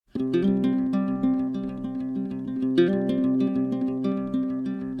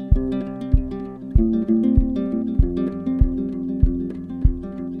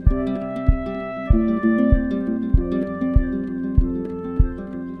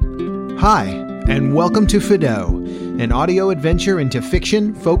Hi, and welcome to Fido, an audio adventure into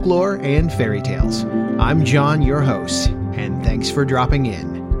fiction, folklore, and fairy tales. I'm John, your host, and thanks for dropping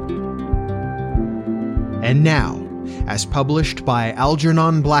in. And now, as published by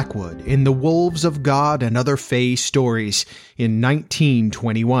Algernon Blackwood in The Wolves of God and Other Fae Stories in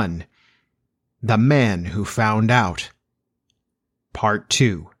 1921, The Man Who Found Out, Part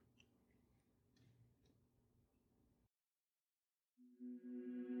 2.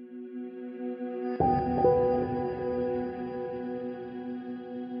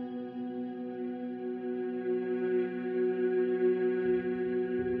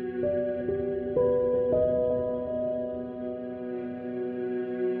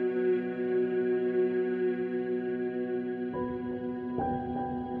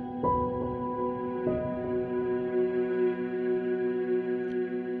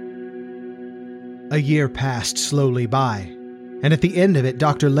 A year passed slowly by, and at the end of it,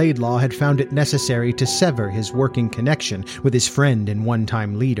 Dr. Laidlaw had found it necessary to sever his working connection with his friend and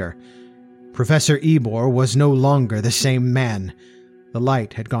one-time leader. Professor Ebor was no longer the same man. The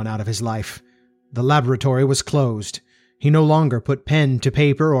light had gone out of his life. The laboratory was closed. He no longer put pen to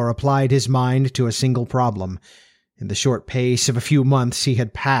paper or applied his mind to a single problem. In the short pace of a few months, he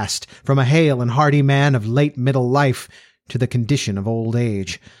had passed from a hale and hearty man of late middle life to the condition of old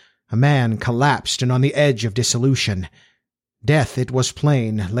age. A man collapsed and on the edge of dissolution. Death, it was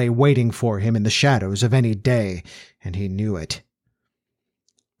plain, lay waiting for him in the shadows of any day, and he knew it.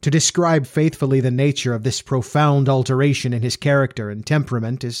 To describe faithfully the nature of this profound alteration in his character and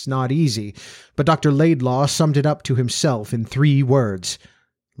temperament is not easy, but Dr. Laidlaw summed it up to himself in 3 words: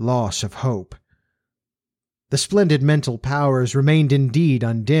 loss of hope. The splendid mental powers remained indeed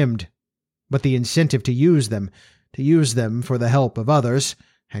undimmed, but the incentive to use them for the help of others,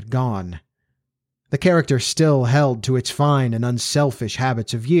 had gone. The character still held to its fine and unselfish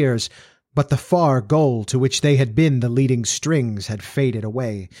habits of years, but the far goal to which they had been the leading strings had faded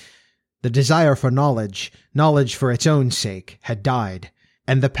away. The desire for knowledge for its own sake, had died,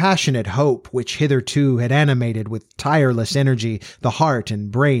 and the passionate hope which hitherto had animated with tireless energy the heart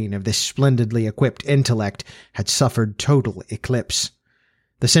and brain of this splendidly equipped intellect had suffered total eclipse.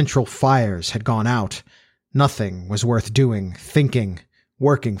 The central fires had gone out. Nothing was worth doing, thinking,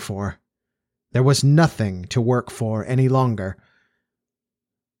 working for. There was nothing to work for any longer.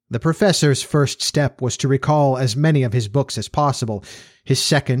 The professor's first step was to recall as many of his books as possible, his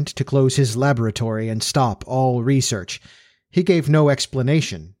second to close his laboratory and stop all research. He gave no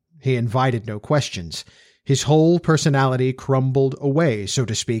explanation. He invited no questions. His whole personality crumbled away, so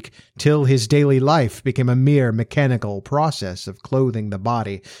to speak, till his daily life became a mere mechanical process of clothing the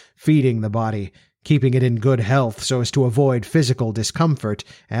body, feeding the body, keeping it in good health so as to avoid physical discomfort,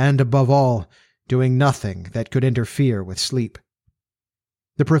 and, above all, doing nothing that could interfere with sleep.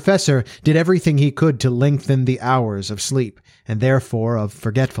 The professor did everything he could to lengthen the hours of sleep, and therefore of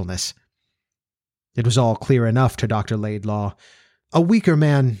forgetfulness. It was all clear enough to Dr. Laidlaw. A weaker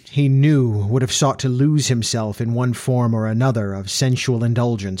man, he knew, would have sought to lose himself in one form or another of sensual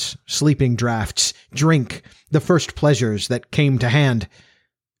indulgence, sleeping draughts, drink, the first pleasures that came to hand.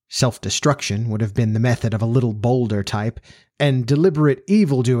 Self-destruction would have been the method of a little bolder type, and deliberate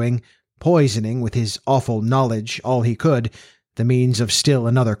evil-doing, poisoning with his awful knowledge all he could, the means of still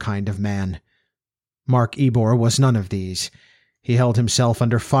another kind of man. Mark Ebor was none of these. He held himself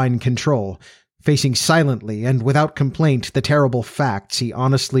under fine control, facing silently and without complaint the terrible facts he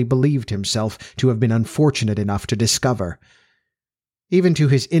honestly believed himself to have been unfortunate enough to discover. Even to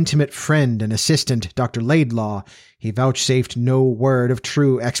his intimate friend and assistant, Dr. Laidlaw, he vouchsafed no word of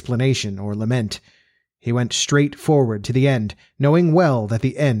true explanation or lament. He went straight forward to the end, knowing well that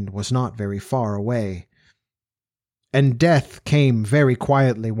the end was not very far away. And death came very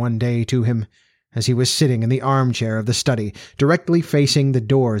quietly one day to him, as he was sitting in the armchair of the study, directly facing the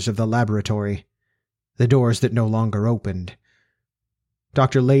doors of the laboratory, the doors that no longer opened.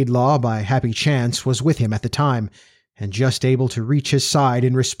 Dr. Laidlaw, by happy chance, was with him at the time, and just able to reach his side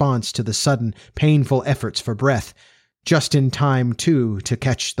in response to the sudden, painful efforts for breath, just in time, too, to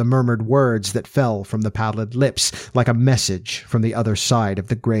catch the murmured words that fell from the pallid lips like a message from the other side of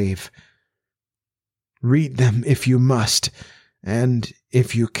the grave. "Read them if you must, and,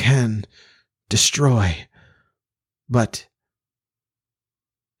 if you can, destroy. But—"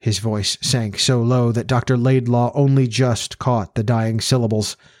 His voice sank so low that Dr. Laidlaw only just caught the dying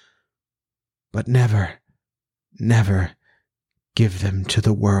syllables. "But never give them to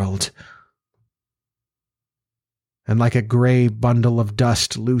the world." And like a grey bundle of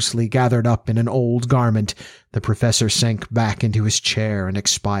dust loosely gathered up in an old garment, the professor sank back into his chair and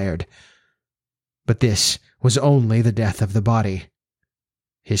expired. But this was only the death of the body.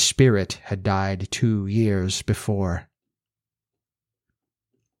 His spirit had died 2 years before.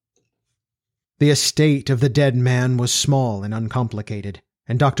 The estate of the dead man was small and uncomplicated,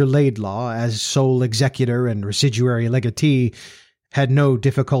 and Dr. Laidlaw, as sole executor and residuary legatee, had no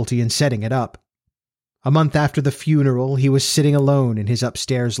difficulty in setting it up. A month after the funeral, he was sitting alone in his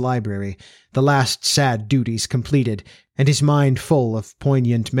upstairs library, the last sad duties completed, and his mind full of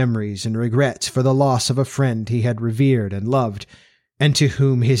poignant memories and regrets for the loss of a friend he had revered and loved, and to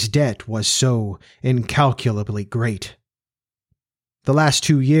whom his debt was so incalculably great. The last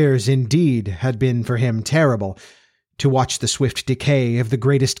 2 years, indeed, had been for him terrible. To watch the swift decay of the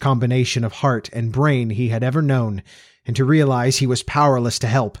greatest combination of heart and brain he had ever known, and to realize he was powerless to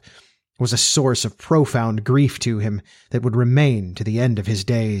help, was a source of profound grief to him that would remain to the end of his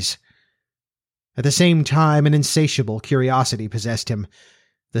days. At the same time, an insatiable curiosity possessed him.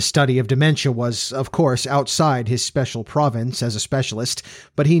 The study of dementia was, of course, outside his special province as a specialist,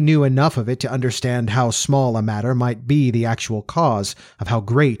 but he knew enough of it to understand how small a matter might be the actual cause of how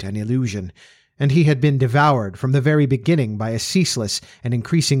great an illusion, and he had been devoured from the very beginning by a ceaseless and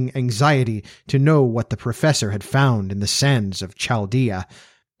increasing anxiety to know what the professor had found in the sands of Chaldea,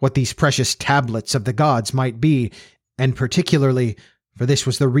 what these precious tablets of the gods might be, and particularly, for this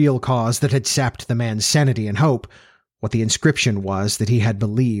was the real cause that had sapped the man's sanity and hope, what the inscription was that he had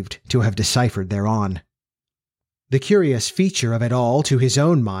believed to have deciphered thereon. The curious feature of it all to his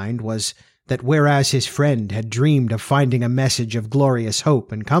own mind was that whereas his friend had dreamed of finding a message of glorious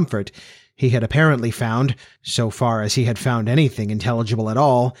hope and comfort, he had apparently found, so far as he had found anything intelligible at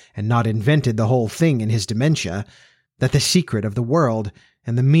all, and not invented the whole thing in his dementia, that the secret of the world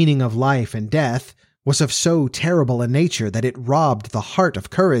and the meaning of life and death was of so terrible a nature that it robbed the heart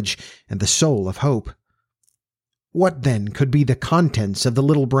of courage and the soul of hope. What, then, could be the contents of the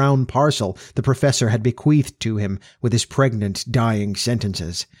little brown parcel the professor had bequeathed to him with his pregnant, dying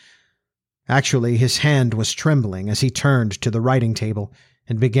sentences? Actually, his hand was trembling as he turned to the writing table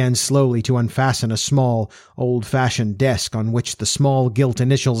and began slowly to unfasten a small, old-fashioned desk on which the small gilt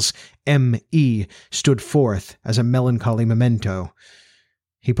initials M.E. stood forth as a melancholy memento.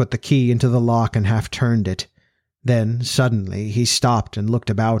 He put the key into the lock and half-turned it. Then, suddenly, he stopped and looked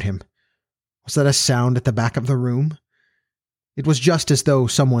about him. Was that a sound at the back of the room? It was just as though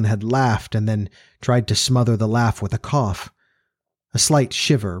someone had laughed and then tried to smother the laugh with a cough. A slight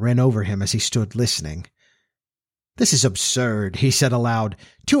shiver ran over him as he stood listening. "This is absurd," he said aloud.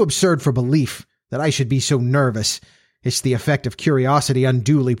 "Too absurd for belief, that I should be so nervous. It's the effect of curiosity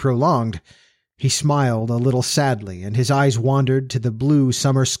unduly prolonged." He smiled a little sadly, and his eyes wandered to the blue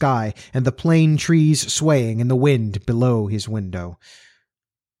summer sky and the plane trees swaying in the wind below his window.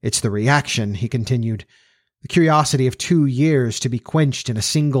 "It's the reaction," he continued. "The curiosity of 2 years to be quenched in a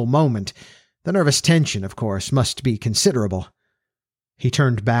single moment. The nervous tension, of course, must be considerable." He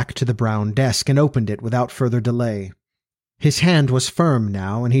turned back to the brown desk and opened it without further delay. His hand was firm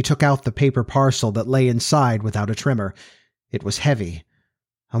now, and he took out the paper parcel that lay inside without a tremor. It was heavy.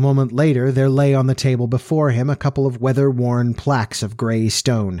 A moment later there lay on the table before him a couple of weather-worn plaques of grey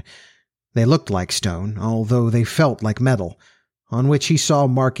stone. They looked like stone, although they felt like metal, on which he saw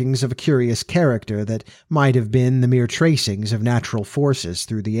markings of a curious character that might have been the mere tracings of natural forces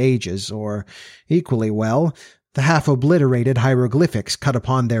through the ages, or, equally well, the half-obliterated hieroglyphics cut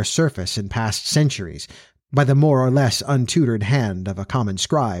upon their surface in past centuries by the more or less untutored hand of a common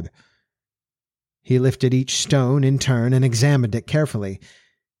scribe. He lifted each stone in turn and examined it carefully.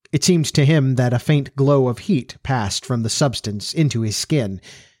 It seemed to him that a faint glow of heat passed from the substance into his skin,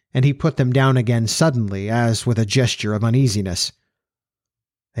 and he put them down again suddenly, as with a gesture of uneasiness.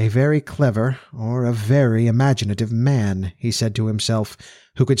 "A very clever, or a very imaginative man," he said to himself,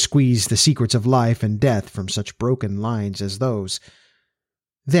 "who could squeeze the secrets of life and death from such broken lines as those."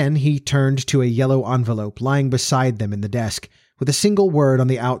 Then he turned to a yellow envelope lying beside them in the desk, with a single word on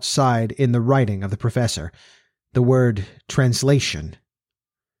the outside in the writing of the professor, the word translation.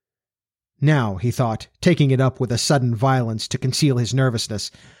 Now, he thought, taking it up with a sudden violence to conceal his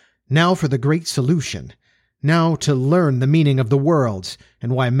nervousness, now for the great solution. Now to learn the meaning of the worlds,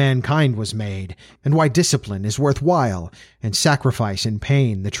 and why mankind was made, and why discipline is worthwhile, and sacrifice and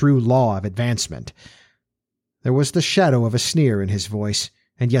pain the true law of advancement. There was the shadow of a sneer in his voice,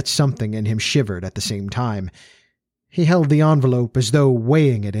 and yet something in him shivered at the same time. He held the envelope as though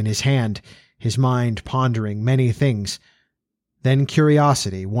weighing it in his hand, his mind pondering many things. Then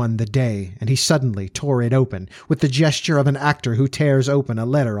curiosity won the day, and he suddenly tore it open, with the gesture of an actor who tears open a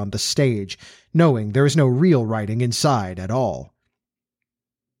letter on the stage, knowing there is no real writing inside at all.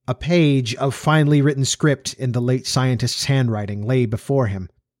 A page of finely written script in the late scientist's handwriting lay before him.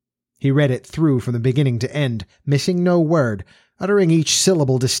 He read it through from the beginning to end, missing no word, uttering each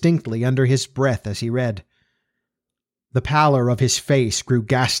syllable distinctly under his breath as he read. The pallor of his face grew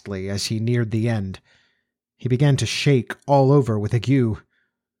ghastly as he neared the end. He began to shake all over with ague.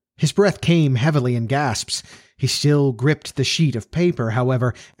 His breath came heavily in gasps. He still gripped the sheet of paper,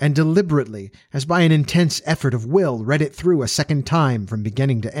 however, and deliberately, as by an intense effort of will, read it through a second time from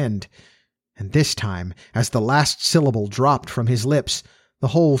beginning to end. And this time, as the last syllable dropped from his lips, the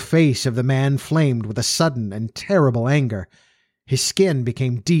whole face of the man flamed with a sudden and terrible anger. His skin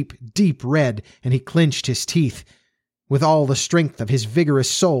became deep, deep red, and he clenched his teeth. With all the strength of his vigorous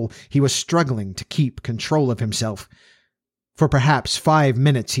soul, he was struggling to keep control of himself. For perhaps 5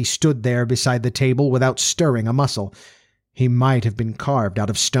 minutes he stood there beside the table without stirring a muscle. He might have been carved out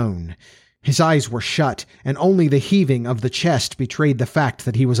of stone. His eyes were shut, and only the heaving of the chest betrayed the fact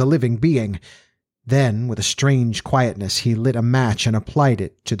that he was a living being. Then, with a strange quietness, he lit a match and applied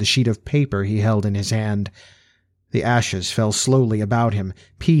it to the sheet of paper he held in his hand. The ashes fell slowly about him,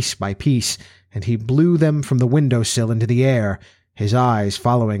 piece by piece, and he blew them from the window-sill into the air, his eyes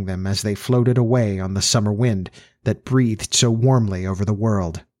following them as they floated away on the summer wind that breathed so warmly over the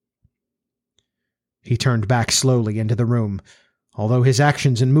world. He turned back slowly into the room. Although his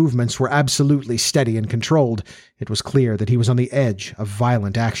actions and movements were absolutely steady and controlled, it was clear that he was on the edge of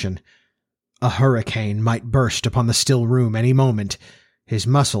violent action. A hurricane might burst upon the still room any moment. His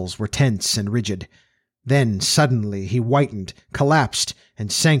muscles were tense and rigid. Then suddenly he whitened, collapsed,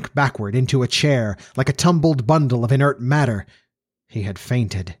 and sank backward into a chair like a tumbled bundle of inert matter. He had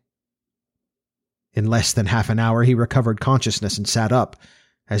fainted. In less than half an hour he recovered consciousness and sat up.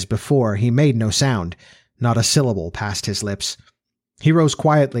 As before, he made no sound. Not a syllable passed his lips. He rose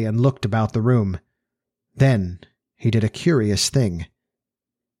quietly and looked about the room. Then he did a curious thing.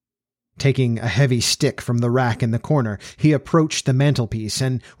 Taking a heavy stick from the rack in the corner, he approached the mantelpiece,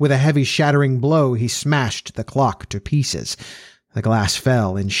 and with a heavy shattering blow he smashed the clock to pieces. The glass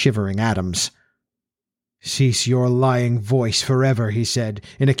fell in shivering atoms. "Cease your lying voice forever," he said,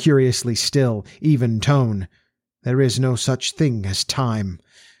 in a curiously still, even tone. "There is no such thing as time."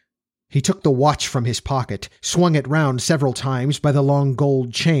 He took the watch from his pocket, swung it round several times by the long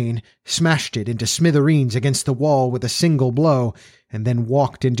gold chain, smashed it into smithereens against the wall with a single blow, and then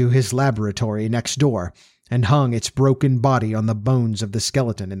walked into his laboratory next door, and hung its broken body on the bones of the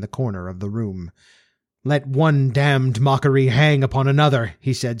skeleton in the corner of the room. "Let one damned mockery hang upon another,"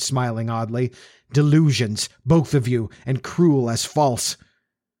 he said, smiling oddly. "Delusions, both of you, and cruel as false."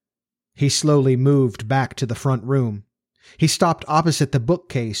 He slowly moved back to the front room. He stopped opposite the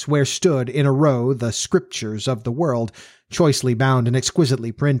bookcase where stood in a row the scriptures of the world, choicely bound and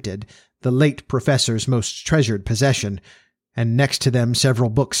exquisitely printed, the late professor's most treasured possession, and next to them several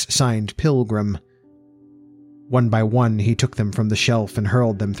books signed Pilgrim. One by one he took them from the shelf and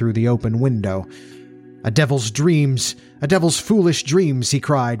hurled them through the open window. "A devil's dreams! A devil's foolish dreams!" he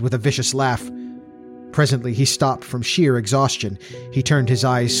cried with a vicious laugh. Presently he stopped from sheer exhaustion. He turned his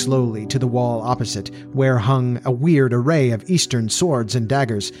eyes slowly to the wall opposite, where hung a weird array of Eastern swords and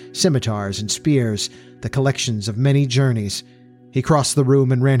daggers, scimitars and spears, the collections of many journeys. He crossed the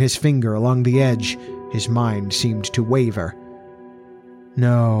room and ran his finger along the edge. His mind seemed to waver.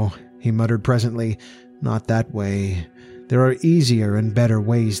 "No," he muttered presently, "not that way. There are easier and better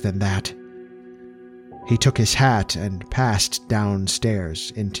ways than that." He took his hat and passed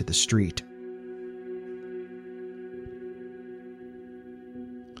downstairs into the street.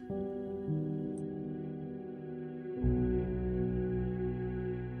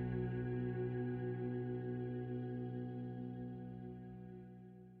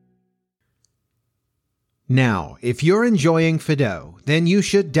 Now, if you're enjoying Fido, then you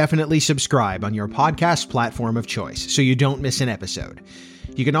should definitely subscribe on your podcast platform of choice so you don't miss an episode.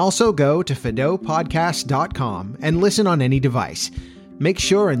 You can also go to fidopodcast.com and listen on any device. Make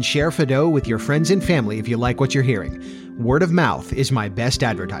sure and share Fido with your friends and family if you like what you're hearing. Word of mouth is my best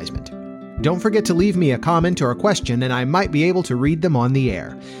advertisement. Don't forget to leave me a comment or a question and I might be able to read them on the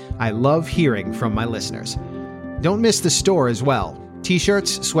air. I love hearing from my listeners. Don't miss the store as well.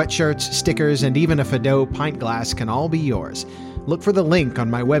 T-shirts, sweatshirts, stickers, and even a Fido pint glass can all be yours. Look for the link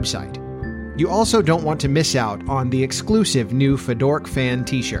on my website. You also don't want to miss out on the exclusive new Fedork fan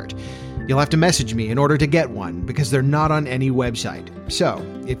t-shirt. You'll have to message me in order to get one because they're not on any website. So,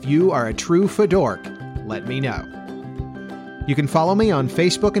 if you are a true Fedork, let me know. You can follow me on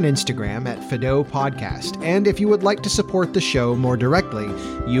Facebook and Instagram at Fido Podcast, and if you would like to support the show more directly,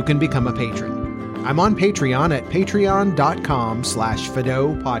 you can become a patron. I'm on Patreon at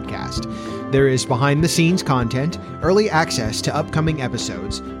patreon.com/Fido Podcast. There is behind-the-scenes content, early access to upcoming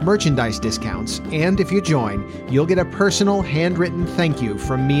episodes, merchandise discounts, and if you join, you'll get a personal handwritten thank you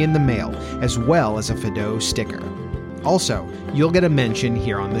from me in the mail, as well as a Fido sticker. Also, you'll get a mention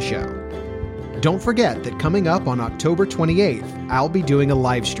here on the show. Don't forget that coming up on October 28th, I'll be doing a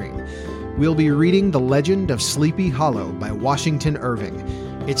live stream. We'll be reading The Legend of Sleepy Hollow by Washington Irving.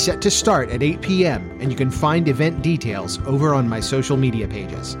 It's set to start at 8 p.m., and you can find event details over on my social media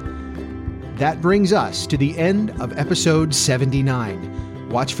pages. That brings us to the end of episode 79.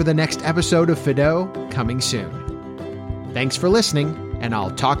 Watch for the next episode of Fido coming soon. Thanks for listening, and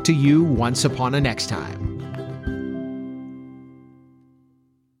I'll talk to you once upon a next time.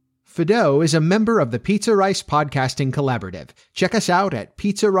 Fido is a member of the Pizza Rice Podcasting Collaborative. Check us out at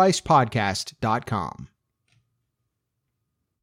pizzaricepodcast.com.